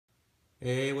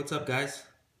Hey, what's up, guys?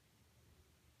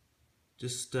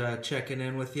 Just checking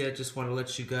in with you. Just want to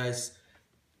let you guys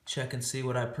check and see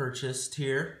what I purchased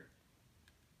here.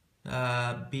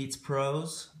 Beats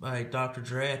Pros by Dr.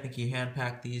 Dre. I think he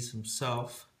hand-packed these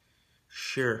himself.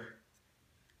 Sure.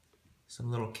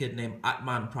 Some little kid named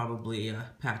Atman probably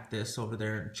packed this over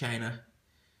there in China.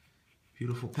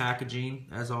 Beautiful packaging,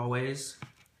 as always.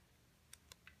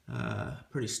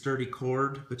 Pretty sturdy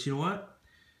cord, but you know what?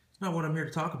 It's not what I'm here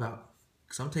to talk about,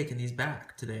 because I'm taking these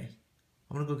back today.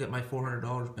 I'm gonna go get my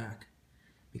 $400 back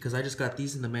because I just got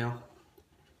these in the mail.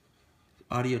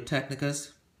 Audio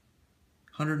Technicas,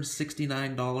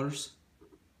 $169.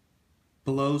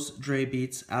 Blows Dre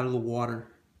Beats out of the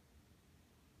water.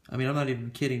 I mean, I'm not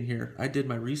even kidding here. I did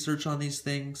my research on these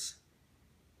things.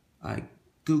 I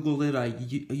Googled it, I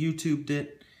YouTubed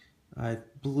it, I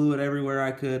blew it everywhere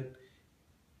I could.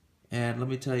 And let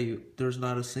me tell you, there's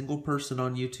not a single person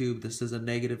on YouTube that says a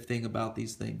negative thing about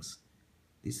these things.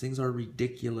 These things are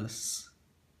ridiculous.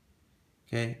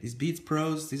 Okay, these Beats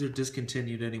Pros, these are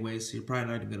discontinued anyway, so you're probably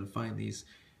not even going to find these.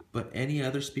 But any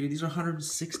other speaker, these are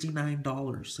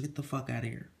 $169. So get the fuck out of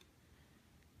here.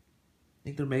 I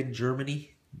think they're made in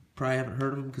Germany. Probably haven't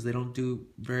heard of them because they don't do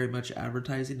very much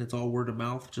advertising. It's all word of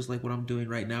mouth, just like what I'm doing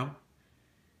right now.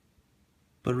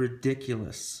 But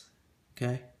ridiculous.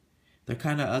 Okay? They're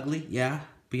kind of ugly, yeah.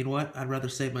 But you know what? I'd rather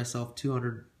save myself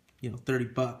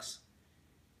 $230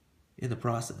 in the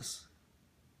process.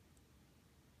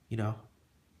 You know?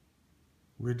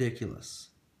 Ridiculous.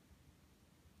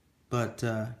 But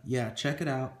yeah, check it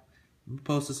out. I'm gonna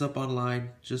post this up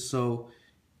online just so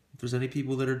if there's any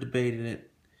people that are debating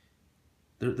it,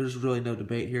 there's really no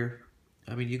debate here.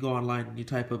 I mean, you go online and you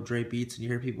type up Dre Beats and you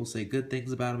hear people say good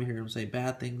things about him, you hear them say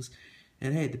bad things.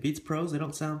 And hey, the Beats Pros, they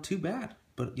don't sound too bad.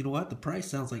 But you know what? The price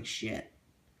sounds like shit.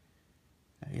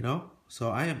 You know? So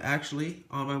I am actually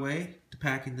on my way to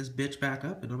packing this bitch back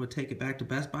up, and I'm going to take it back to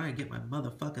Best Buy and get my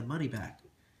motherfucking money back.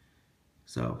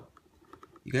 So,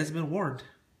 you guys have been warned.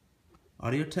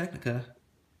 Audio Technica,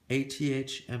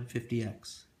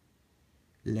 ATH-M50x.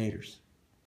 Laters.